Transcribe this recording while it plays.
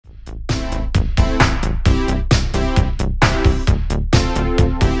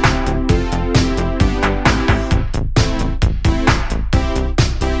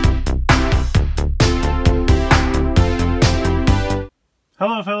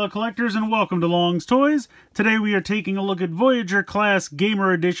fellow collectors, and welcome to Long's Toys. Today we are taking a look at Voyager Class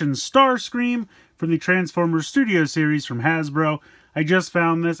Gamer Edition Starscream from the Transformers Studio series from Hasbro. I just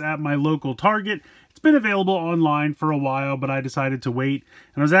found this at my local Target. It's been available online for a while, but I decided to wait,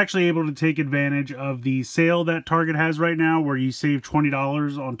 and I was actually able to take advantage of the sale that Target has right now where you save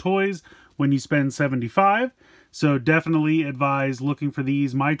 $20 on toys when you spend $75. So definitely advise looking for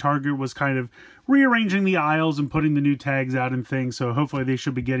these. My Target was kind of rearranging the aisles and putting the new tags out and things, so hopefully they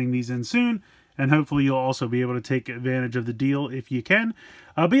should be getting these in soon, and hopefully you'll also be able to take advantage of the deal if you can.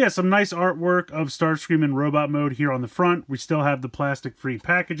 But yeah, some nice artwork of Starscream in robot mode here on the front. We still have the plastic-free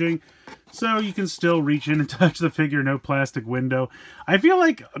packaging, so you can still reach in and touch the figure, no plastic window. I feel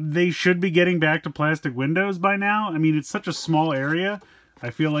like they should be getting back to plastic windows by now. I mean, it's such a small area. I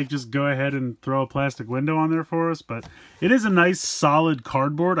feel like just go ahead and throw a plastic window on there for us, but it is a nice solid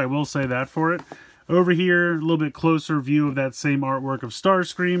cardboard, I will say that for it. Over here, a little bit closer view of that same artwork of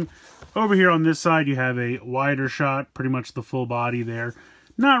Starscream. Over here on this side, you have a wider shot, pretty much the full body there.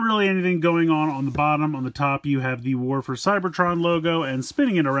 Not really anything going on the bottom. On the top, you have the War for Cybertron logo, and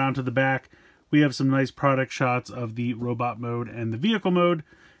spinning it around to the back, we have some nice product shots of the robot mode and the vehicle mode.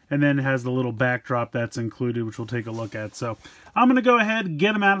 And then it has the little backdrop that's included, which we'll take a look at. So I'm going to go ahead and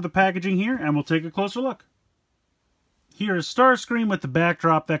get them out of the packaging here, and we'll take a closer look. Here is Starscream with the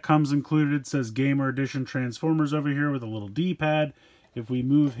backdrop that comes included. It says Gamer Edition Transformers over here with a little D-pad. If we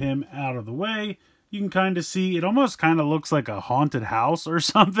move him out of the way, you can kind of see, it almost kind of looks like a haunted house or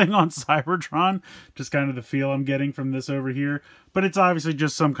something on Cybertron. Just kind of the feel I'm getting from this over here. But it's obviously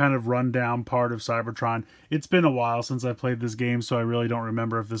just some kind of rundown part of Cybertron. It's been a while since I played this game, so I really don't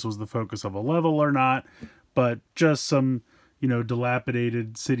remember if this was the focus of a level or not. But just some, you know,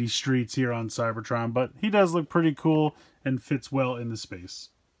 dilapidated city streets here on Cybertron. But he does look pretty cool and fits well in the space.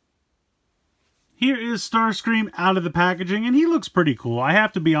 Here is Starscream out of the packaging, and he looks pretty cool. I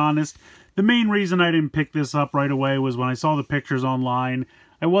have to be honest, the main reason I didn't pick this up right away was when I saw the pictures online,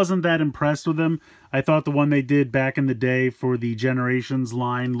 I wasn't that impressed with them. I thought the one they did back in the day for the Generations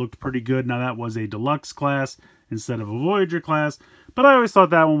line looked pretty good. Now that was a deluxe class instead of a Voyager class, but I always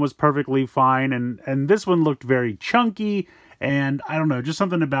thought that one was perfectly fine, and this one looked very chunky, and I don't know, just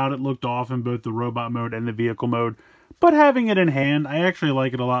something about it looked off in both the robot mode and the vehicle mode. But having it in hand, I actually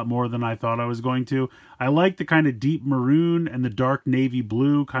like it a lot more than I thought I was going to. I like the kind of deep maroon and the dark navy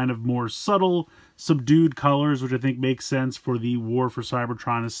blue, kind of more subtle, subdued colors, which I think makes sense for the War for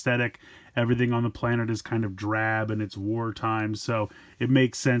Cybertron aesthetic. Everything on the planet is kind of drab and it's wartime, so it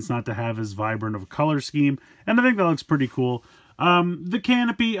makes sense not to have as vibrant of a color scheme. And I think that looks pretty cool. The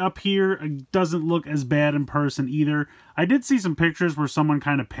canopy up here doesn't look as bad in person either. I did see some pictures where someone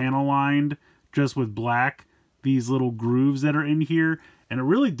kind of panel lined just with black these little grooves that are in here, and it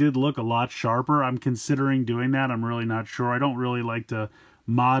really did look a lot sharper. I'm considering doing that. I'm really not sure. I don't really like to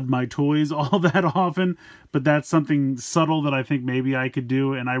mod my toys all that often, but that's something subtle that I think maybe I could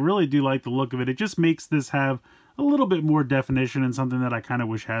do, and I really do like the look of it. It just makes this have a little bit more definition, and something that I kind of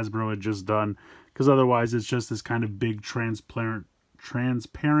wish Hasbro had just done, because otherwise it's just this kind of big transparent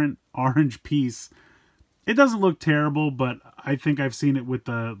orange piece. It doesn't look terrible, but I think I've seen it with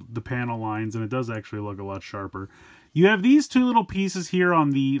the panel lines, and it does actually look a lot sharper. You have these two little pieces here on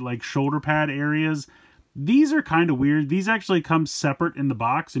the like shoulder pad areas. These are kind of weird. These actually come separate in the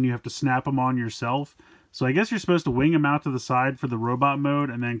box, and you have to snap them on yourself. So I guess you're supposed to wing them out to the side for the robot mode,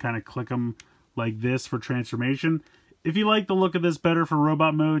 and then kind of click them like this for transformation. If you like the look of this better for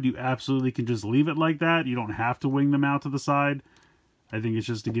robot mode, you absolutely can just leave it like that. You don't have to wing them out to the side. I think it's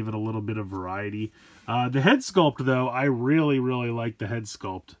just to give it a little bit of variety. The head sculpt, though, I really, really like the head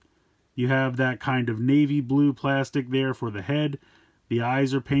sculpt. You have that kind of navy blue plastic there for the head. The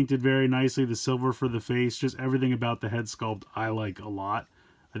eyes are painted very nicely. The silver for the face. Just everything about the head sculpt I like a lot.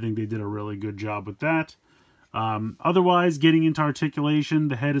 I think they did a really good job with that. Otherwise, getting into articulation,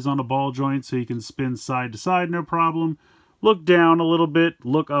 the head is on a ball joint, so you can spin side to side, no problem. Look down a little bit.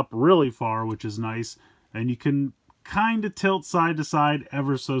 Look up really far, which is nice. And you can kind of tilt side to side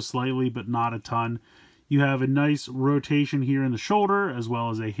ever so slightly, but not a ton. You have a nice rotation here in the shoulder, as well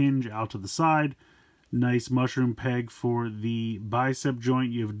as a hinge out to the side. Nice mushroom peg for the bicep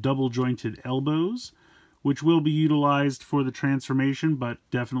joint. You have double jointed elbows, which will be utilized for the transformation, but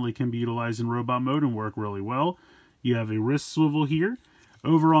definitely can be utilized in robot mode and work really well. You have a wrist swivel here.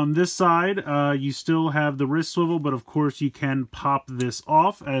 Over on this side, you still have the wrist swivel, but of course you can pop this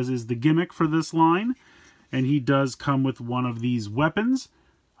off, as is the gimmick for this line. And he does come with one of these weapons.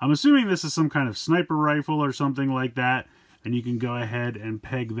 I'm assuming this is some kind of sniper rifle or something like that. And you can go ahead and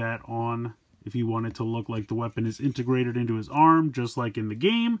peg that on if you want it to look like the weapon is integrated into his arm, just like in the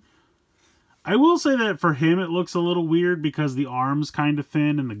game. I will say that for him it looks a little weird because the arm's kind of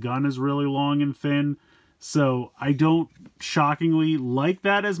thin and the gun is really long and thin. So I don't shockingly like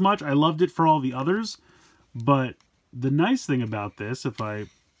that as much. I loved it for all the others. But the nice thing about this, if I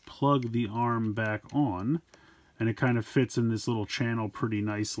plug the arm back on, and it kind of fits in this little channel pretty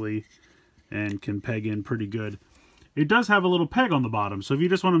nicely and can peg in pretty good. It does have a little peg on the bottom, so if you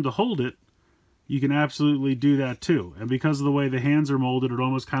just want him to hold it, you can absolutely do that too. And because of the way the hands are molded, it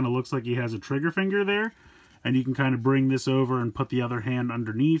almost kind of looks like he has a trigger finger there. And you can kind of bring this over and put the other hand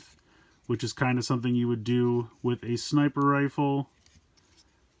underneath, which is kind of something you would do with a sniper rifle.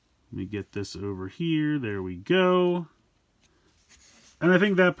 Let me get this over here. There we go. And I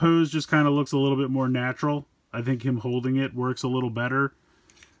think that pose just kind of looks a little bit more natural. I think him holding it works a little better.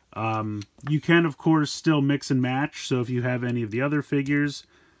 You can, of course, still mix and match. So if you have any of the other figures,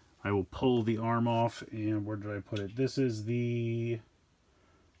 I will pull the arm off. And where did I put it? This is the...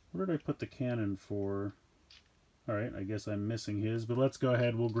 Where did I put the cannon for? Alright, I guess I'm missing his. But let's go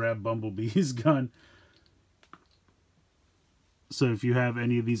ahead. We'll grab Bumblebee's gun. So if you have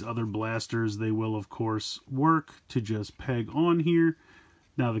any of these other blasters, they will, of course, work to just peg on here.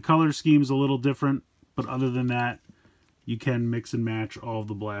 Now, the color scheme is a little different. But other than that, you can mix and match all of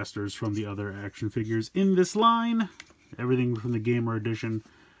the blasters from the other action figures in this line. Everything from the Gamer Edition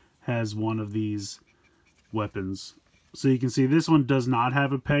has one of these weapons. So you can see this one does not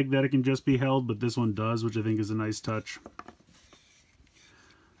have a peg that it can just be held, but this one does, which I think is a nice touch.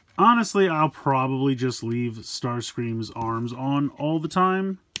 Honestly, I'll probably just leave Starscream's arms on all the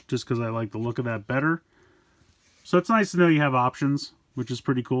time, just because I like the look of that better. So it's nice to know you have options, which is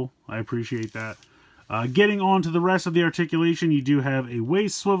pretty cool. I appreciate that. Getting on to the rest of the articulation, you do have a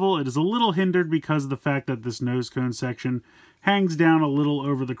waist swivel. It is a little hindered because of the fact that this nose cone section hangs down a little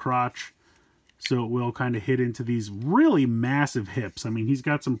over the crotch. So it will kind of hit into these really massive hips. I mean, he's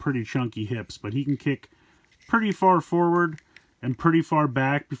got some pretty chunky hips, but he can kick pretty far forward and pretty far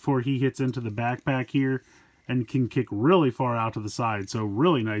back before he hits into the backpack here, and can kick really far out to the side. So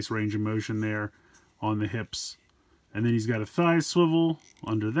really nice range of motion there on the hips. And then he's got a thigh swivel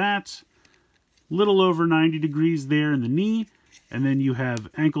under that. Little over 90 degrees there in the knee, and then you have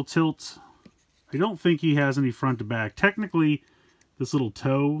ankle tilt. I don't think he has any front to back. Technically, this little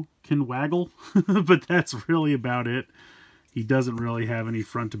toe can waggle, but that's really about it. He doesn't really have any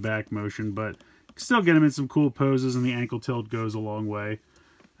front to back motion, but still get him in some cool poses, and the ankle tilt goes a long way.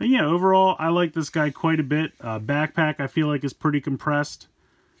 And yeah, overall, I like this guy quite a bit. Backpack, I feel like, is pretty compressed.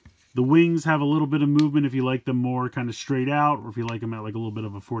 The wings have a little bit of movement if you like them more kind of straight out, or if you like them at like a little bit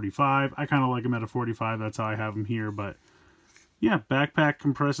of a 45. I kind of like them at a 45. That's how I have them here. But yeah, backpack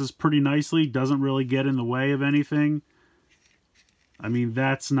compresses pretty nicely. Doesn't really get in the way of anything. I mean,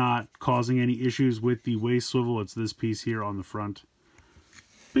 that's not causing any issues with the waist swivel. It's this piece here on the front.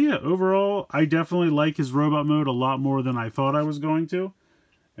 But yeah, overall, I definitely like his robot mode a lot more than I thought I was going to.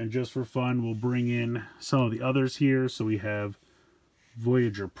 And just for fun, we'll bring in some of the others here. So we have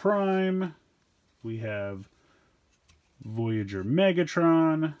Voyager Prime, we have Voyager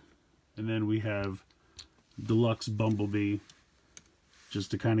Megatron, and then we have Deluxe Bumblebee,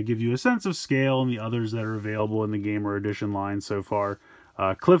 just to kind of give you a sense of scale, and the others that are available in the Gamer Edition line so far.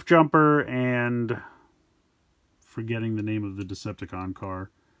 Cliff Jumper and, forgetting the name of the Decepticon car,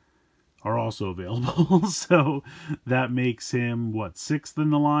 are also available. So that makes him, what, 6th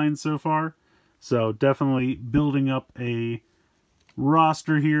in the line so far? So definitely building up a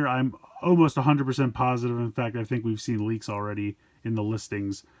roster here. I'm almost 100% positive. In fact, I think we've seen leaks already in the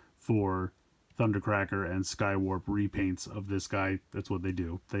listings for Thundercracker and Skywarp repaints of this guy. That's what they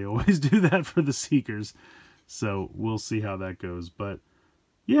do. They always do that for the Seekers. So we'll see how that goes. But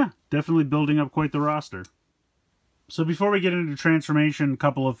yeah, definitely building up quite the roster. So before we get into transformation, a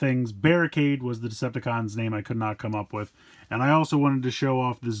couple of things. Barricade was the Decepticon's name I could not come up with. And I also wanted to show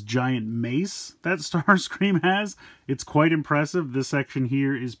off this giant mace that Starscream has. It's quite impressive. This section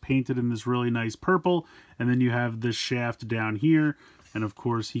here is painted in this really nice purple. And then you have this shaft down here. And of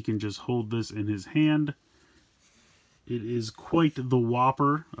course, he can just hold this in his hand. It is quite the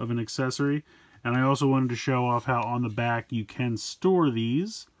whopper of an accessory. And I also wanted to show off how on the back you can store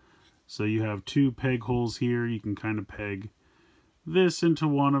these. So you have 2 peg holes here. You can kind of peg this into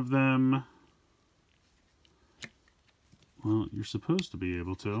one of them. Well, you're supposed to be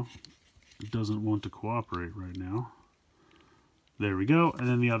able to. It doesn't want to cooperate right now. There we go. And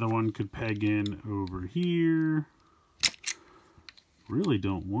then the other one could peg in over here. Really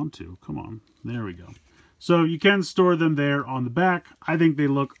don't want to. Come on. There we go. So you can store them there on the back. I think they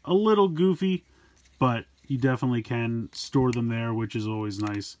look a little goofy, but you definitely can store them there, which is always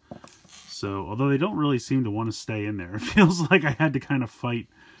nice. So, although they don't really seem to want to stay in there, it feels like I had to kind of fight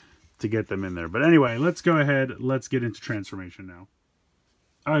to get them in there. But anyway, let's go ahead. Let's get into transformation now.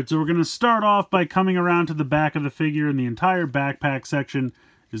 Alright, so we're going to start off by coming around to the back of the figure, and the entire backpack section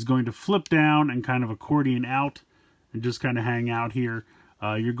is going to flip down and kind of accordion out and just kind of hang out here.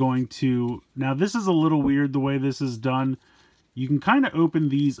 You're going to... Now, this is a little weird the way this is done. You can kind of open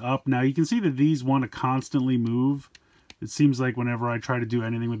these up. Now, you can see that these want to constantly move. It seems like whenever I try to do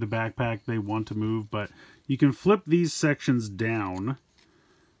anything with the backpack, they want to move. But you can flip these sections down.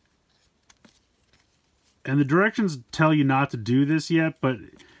 And the directions tell you not to do this yet, but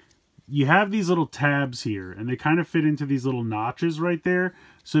you have these little tabs here, and they kind of fit into these little notches right there.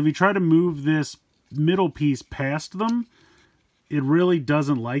 So if you try to move this middle piece past them, it really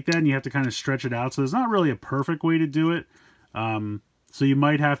doesn't like that, and you have to kind of stretch it out. So there's not really a perfect way to do it. So you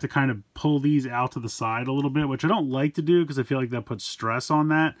might have to kind of pull these out to the side a little bit, which I don't like to do because I feel like that puts stress on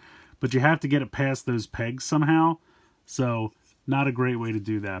that. But you have to get it past those pegs somehow. So not a great way to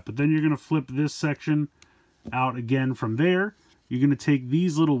do that. But then you're going to flip this section out again from there. You're going to take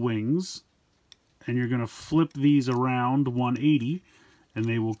these little wings and you're going to flip these around 180, and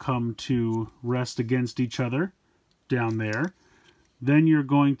they will come to rest against each other down there. Then you're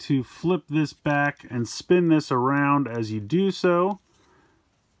going to flip this back and spin this around as you do so.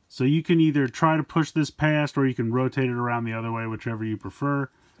 So you can either try to push this past, or you can rotate it around the other way, whichever you prefer.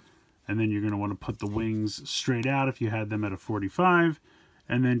 And then you're going to want to put the wings straight out if you had them at a 45,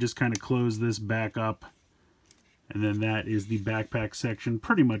 and then just kind of close this back up. And then that is the backpack section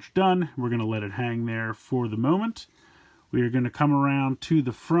pretty much done. We're going to let it hang there for the moment. We are going to come around to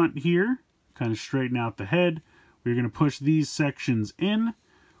the front here, kind of straighten out the head. We're going to push these sections in.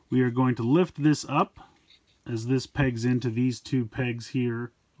 We are going to lift this up as this pegs into these two pegs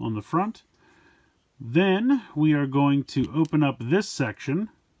here on the front. Then we are going to open up this section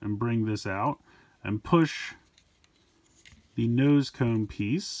and bring this out and push the nose cone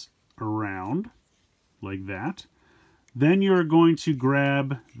piece around like that. Then you're going to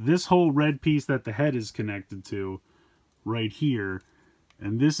grab this whole red piece that the head is connected to right here,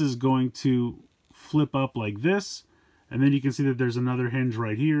 and this is going to flip up like this, and then you can see that there's another hinge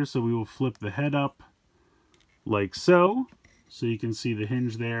right here, so we will flip the head up like so you can see the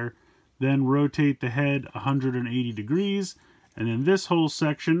hinge there. Then rotate the head 180 degrees, and then this whole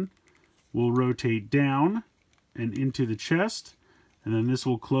section will rotate down and into the chest, and then this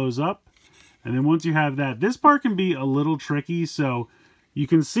will close up. And then once you have that, this part can be a little tricky. So you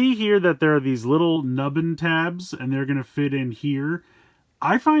can see here that there are these little nubbin tabs, and they're going to fit in here.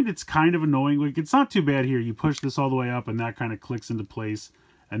 I find it's kind of annoying. Like, it's not too bad here. You push this all the way up, and that kind of clicks into place,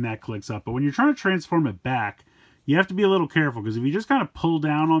 and that clicks up. But when you're trying to transform it back, you have to be a little careful, because if you just kind of pull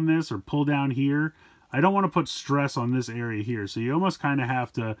down on this or pull down here, I don't want to put stress on this area here. So you almost kind of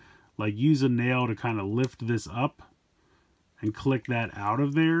have to like use a nail to kind of lift this up and click that out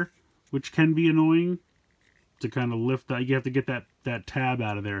of there, which can be annoying to kind of lift that. You have to get that tab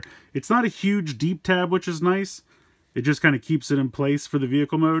out of there. It's not a huge deep tab, which is nice. It just kind of keeps it in place for the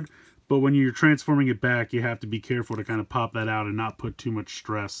vehicle mode. But when you're transforming it back, you have to be careful to kind of pop that out and not put too much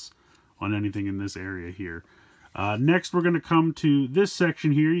stress on anything in this area here. Next, we're going to come to this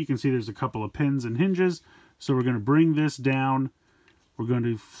section here. You can see there's a couple of pins and hinges. So we're going to bring this down. We're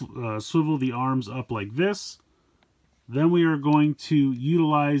going to swivel the arms up like this. Then we are going to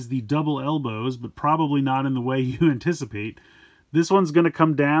utilize the double elbows, but probably not in the way you anticipate. This one's going to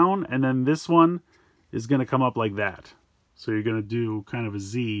come down, and then this one is going to come up like that. So you're going to do kind of a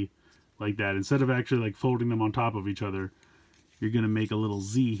Z like that. Instead of actually like folding them on top of each other, you're going to make a little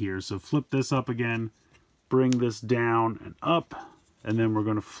Z here. So flip this up again, bring this down and up, and then we're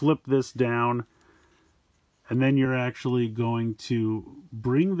going to flip this down. And then you're actually going to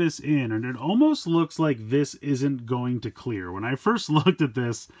bring this in, and it almost looks like this isn't going to clear. When I first looked at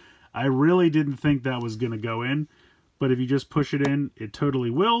this, I really didn't think that was going to go in. But if you just push it in, it totally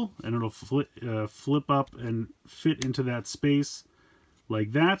will, and it'll flip up and fit into that space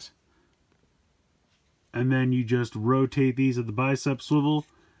like that. And then you just rotate these at the bicep swivel,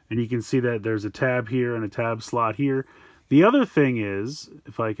 and you can see that there's a tab here and a tab slot here. The other thing is,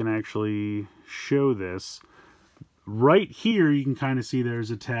 if I can actually show this, right here you can kind of see there's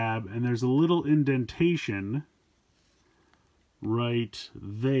a tab, and there's a little indentation right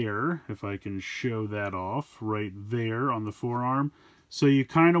there, if I can show that off, right there on the forearm. So you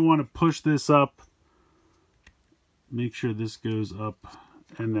kind of want to push this up, make sure this goes up,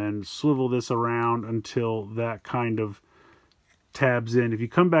 and then swivel this around until that kind of tabs in. If you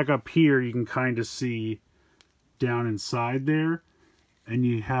come back up here, you can kind of see down inside there, and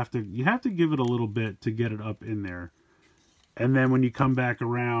you have to give it a little bit to get it up in there. And then when you come back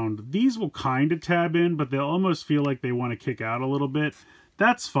around, these will kind of tab in, but they'll almost feel like they want to kick out a little bit.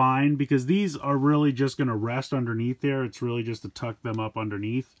 that's fine because these are really just going to rest underneath there. It's really just to tuck them up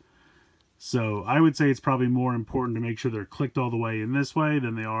underneath. So I would say it's probably more important to make sure they're clicked all the way in this way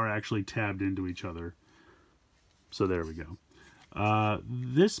than they are actually tabbed into each other. So there we go.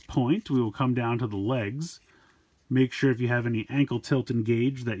 This point, we will come down to the legs. Make sure if you have any ankle tilt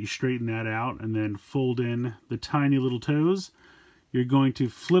engaged that you straighten that out and then fold in the tiny little toes. You're going to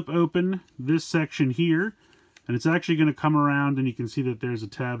flip open this section here, and it's actually going to come around, and you can see that there's a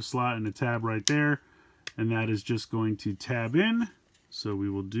tab slot and a tab right there, and that is just going to tab in. So we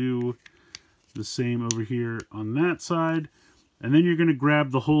will do the same over here on that side, and then you're going to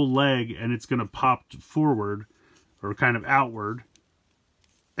grab the whole leg and it's going to pop forward or kind of outward.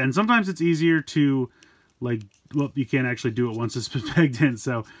 And sometimes it's easier to, like, well, you can't actually do it once it's been pegged in.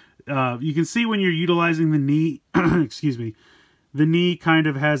 So you can see when you're utilizing the knee, excuse me, the knee kind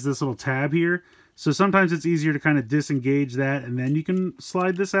of has this little tab here. So sometimes it's easier to kind of disengage that and then you can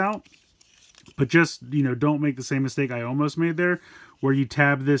slide this out. But just, you know, don't make the same mistake I almost made there, where you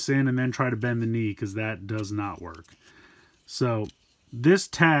tab this in and then try to bend the knee, because that does not work. So this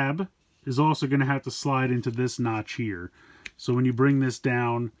tab is also going to have to slide into this notch here. So when you bring this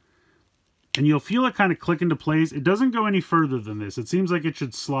down, and you'll feel it kind of click into place. It doesn't go any further than this. It seems like it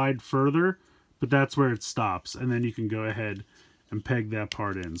should slide further, but that's where it stops. And then you can go ahead and peg that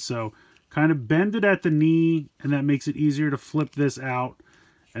part in. So kind of bend it at the knee, and that makes it easier to flip this out.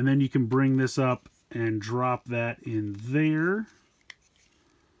 And then you can bring this up and drop that in there,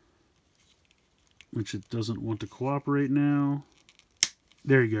 which it doesn't want to cooperate now.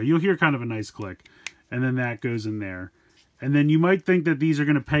 There you go. You'll hear kind of a nice click. And then that goes in there. And then you might think that these are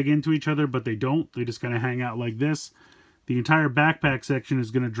going to peg into each other, but they don't. They just kind of hang out like this. The entire backpack section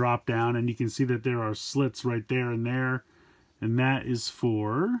is going to drop down, and you can see that there are slits right there and there. And that is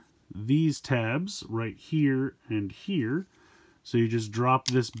for these tabs right here and here. So you just drop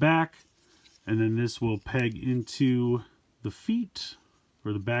this back, and then this will peg into the feet,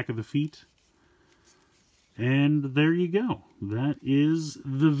 or the back of the feet. And there you go. That is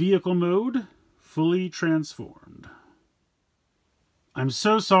the vehicle mode fully transformed. I'm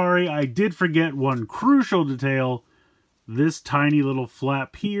so sorry, I did forget one crucial detail. This tiny little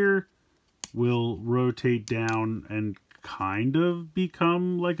flap here will rotate down and kind of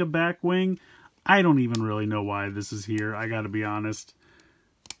become like a back wing. I don't even really know why this is here. I gotta be honest.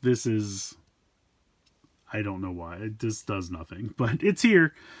 This is... I don't know why. It just does nothing. But it's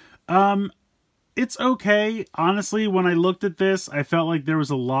here. It's okay. Honestly, when I looked at this, I felt like there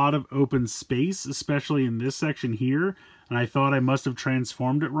was a lot of open space, especially in this section here. And I thought I must have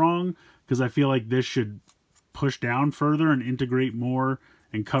transformed it wrong, because I feel like this should push down further and integrate more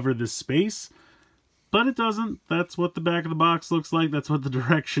and cover this space. But it doesn't. That's what the back of the box looks like. That's what the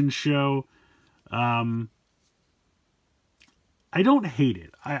directions show. I don't hate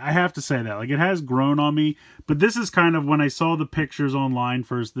it. I have to say that. Like, it has grown on me. But this is kind of, when I saw the pictures online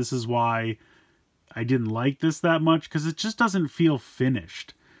first, this is why I didn't like this that much, because it just doesn't feel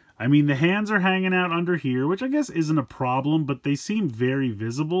finished. I mean, the hands are hanging out under here, which I guess isn't a problem, but they seem very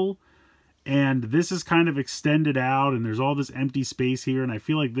visible. And this is kind of extended out, and there's all this empty space here, and I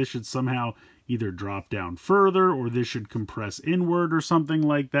feel like this should somehow either drop down further, or this should compress inward or something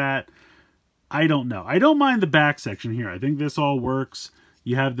like that. I don't know. I don't mind the back section here. I think this all works.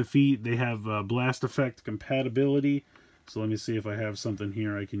 You have the feet. They have blast effect compatibility. So let me see if I have something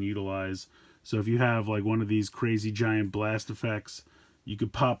here I can utilize. So if you have like one of these crazy giant blast effects, you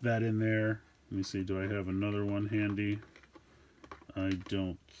could pop that in there. Let me see, do I have another one handy? I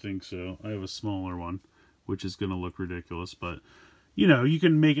don't think so. I have a smaller one, which is going to look ridiculous. But, you know, you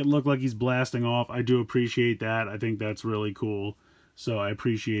can make it look like he's blasting off. I do appreciate that. I think that's really cool. So I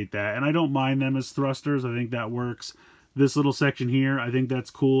appreciate that. And I don't mind them as thrusters. I think that works. This little section here, I think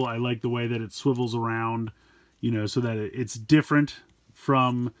that's cool. I like the way that it swivels around, you know, so that it's different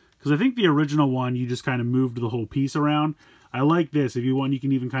from... Because I think the original one, you just kind of moved the whole piece around. I like this. If you want, you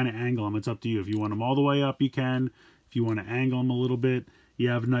can even kind of angle them. It's up to you. If you want them all the way up, you can. If you want to angle them a little bit, you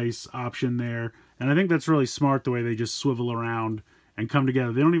have a nice option there. And I think that's really smart, the way they just swivel around and come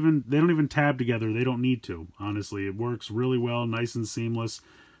together. They don't even tab together. They don't need to, honestly. It works really well, nice and seamless.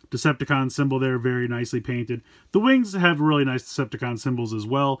 Decepticon symbol there, very nicely painted. The wings have really nice Decepticon symbols as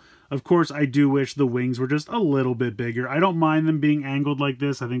well. Of course, I do wish the wings were just a little bit bigger. I don't mind them being angled like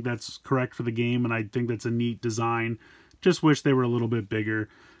this. I think that's correct for the game, and I think that's a neat design. Just wish they were a little bit bigger.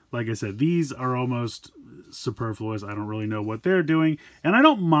 Like I said, these are almost superfluous. I don't really know what they're doing. And I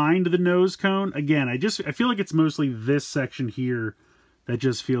don't mind the nose cone. Again, I feel like it's mostly this section here that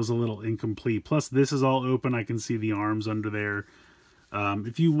just feels a little incomplete. Plus, this is all open. I can see the arms under there.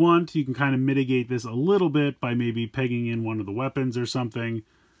 If you want, you can kind of mitigate this a little bit by maybe pegging in one of the weapons or something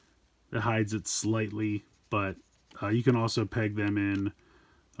that hides it slightly, but you can also peg them in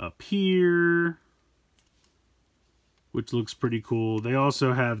up here, which looks pretty cool. They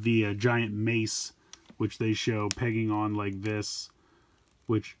also have the giant mace, which they show pegging on like this,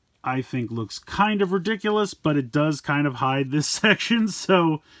 which I think looks kind of ridiculous, but it does kind of hide this section,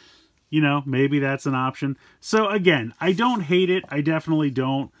 so, you know, maybe that's an option. So again, I don't hate it, I definitely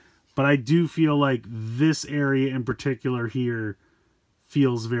don't, but I do feel like this area in particular here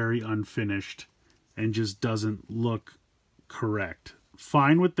feels very unfinished and just doesn't look correct.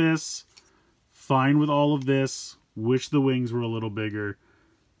 Fine with this, fine with all of this, wish the wings were a little bigger.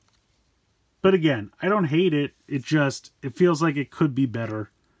 But again, I don't hate it, it feels like it could be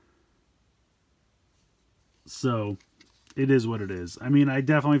better. So, it is what it is. I mean, I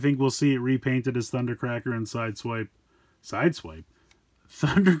definitely think we'll see it repainted as Thundercracker and Sideswipe. Sideswipe?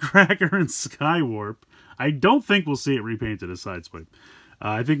 Thundercracker and Skywarp. I don't think we'll see it repainted as Sideswipe.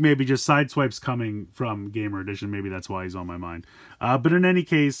 I think maybe just Sideswipe's coming from Gamer Edition. Maybe that's why he's on my mind. But in any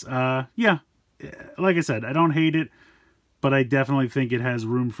case, yeah, like I said, I don't hate it, but I definitely think it has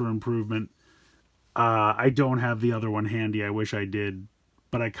room for improvement. I don't have the other one handy. I wish I did.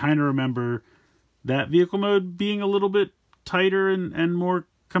 But I kind of remember that vehicle mode being a little bit tighter and more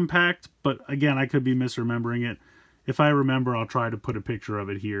compact. But again, I could be misremembering it. If I remember, I'll try to put a picture of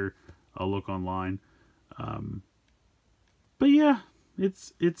it here. I'll look online. But yeah,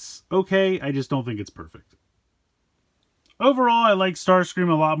 it's okay. I just don't think it's perfect. Overall, I like Starscream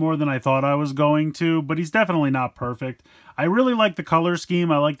a lot more than I thought I was going to, but he's definitely not perfect. I really like the color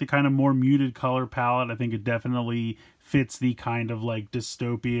scheme. I like the kind of more muted color palette. I think it definitely fits the kind of like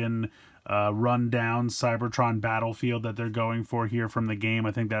dystopian, run-down Cybertron battlefield that they're going for here from the game.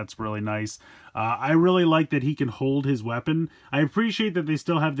 I think that's really nice. I really like that he can hold his weapon. I appreciate that they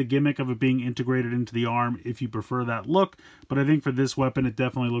still have the gimmick of it being integrated into the arm if you prefer that look, but I think for this weapon it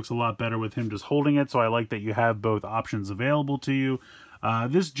definitely looks a lot better with him just holding it, so I like that you have both options available to you.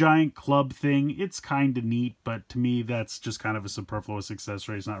 This giant club thing, it's kind of neat, but to me that's just kind of a superfluous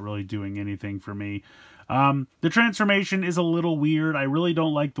accessory. It's not really doing anything for me. The transformation is a little weird. I really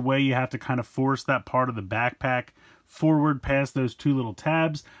don't like the way you have to kind of force that part of the backpack forward past those two little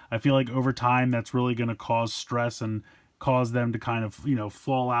tabs. I feel like over time that's really going to cause stress and cause them to kind of, you know,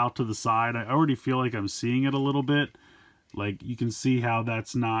 fall out to the side. I already feel like I'm seeing it a little bit. Like you can see how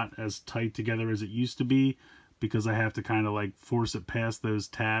that's not as tight together as it used to be because I have to kind of like force it past those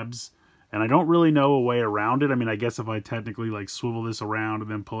tabs. And I don't really know a way around it. I mean, I guess if I technically like swivel this around and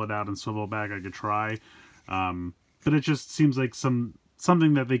then pull it out and swivel it back, I could try. But it just seems like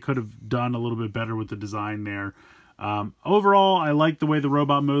something that they could have done a little bit better with the design there. Overall, I like the way the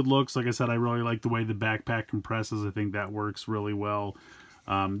robot mode looks. Like I said, I really like the way the backpack compresses. I think that works really well.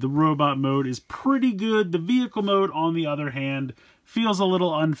 The robot mode is pretty good. The vehicle mode, on the other hand, feels a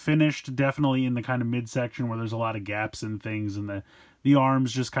little unfinished, definitely in the kind of midsection where there's a lot of gaps and things, and the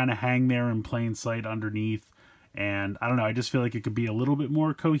arms just kind of hang there in plain sight underneath. And I don't know, I just feel like it could be a little bit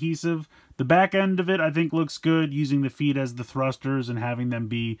more cohesive. The back end of it, I think, looks good. Using the feet as the thrusters and having them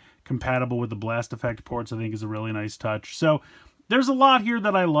be compatible with the blast effect ports, I think, is a really nice touch. So there's a lot here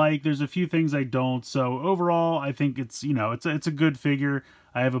that I like. There's a few things I don't. So overall, I think it's, you know, it's a good figure.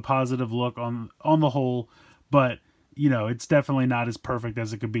 I have a positive look on the whole, but you know, it's definitely not as perfect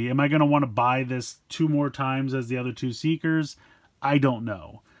as it could be. Am I going to want to buy this 2 more times as the other 2 Seekers? I don't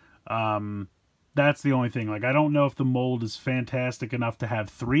know. That's the only thing. Like, I don't know if the mold is fantastic enough to have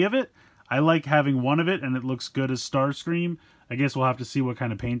 3 of it. I like having 1 of it, and it looks good as Starscream. I guess we'll have to see what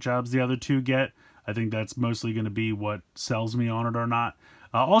kind of paint jobs the other 2 get. I think that's mostly going to be what sells me on it or not.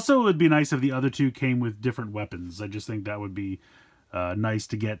 Also, it would be nice if the other 2 came with different weapons. I just think that would be nice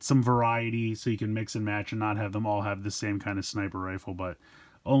to get some variety so you can mix and match and not have them all have the same kind of sniper rifle, but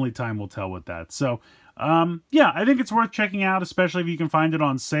only time will tell with that. So, yeah, I think it's worth checking out, especially if you can find it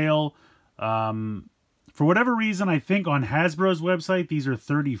on sale. For whatever reason, I think on Hasbro's website, these are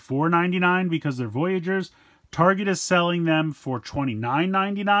 $34.99 because they're Voyagers. Target is selling them for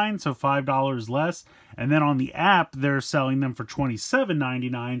 $29.99, so $5 less. And then on the app, they're selling them for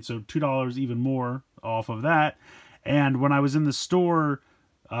 $27.99, so $2 even more off of that. And when I was in the store,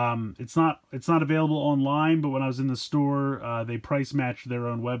 it's not available online, but when I was in the store, they price matched their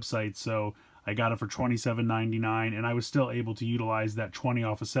own website, so I got it for $27.99, and I was still able to utilize that 20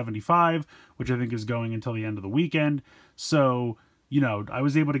 off of 75, which I think is going until the end of the weekend. So, you know, I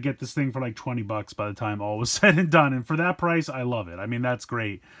was able to get this thing for like 20 bucks by the time all was said and done, and for that price, I love it. I mean, that's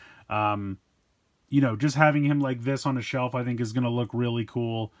great. You know, just having him like this on a shelf, I think is going to look really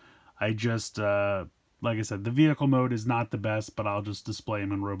cool. I just, like I said, the vehicle mode is not the best, but I'll just display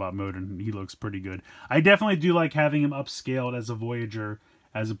him in robot mode and he looks pretty good. I definitely do like having him upscaled as a Voyager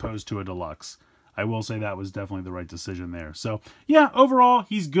as opposed to a Deluxe. I will say that was definitely the right decision there. So, yeah, overall,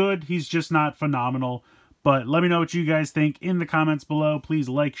 he's good. He's just not phenomenal. But let me know what you guys think in the comments below. Please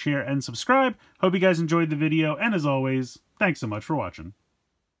like, share, and subscribe. Hope you guys enjoyed the video. And as always, thanks so much for watching.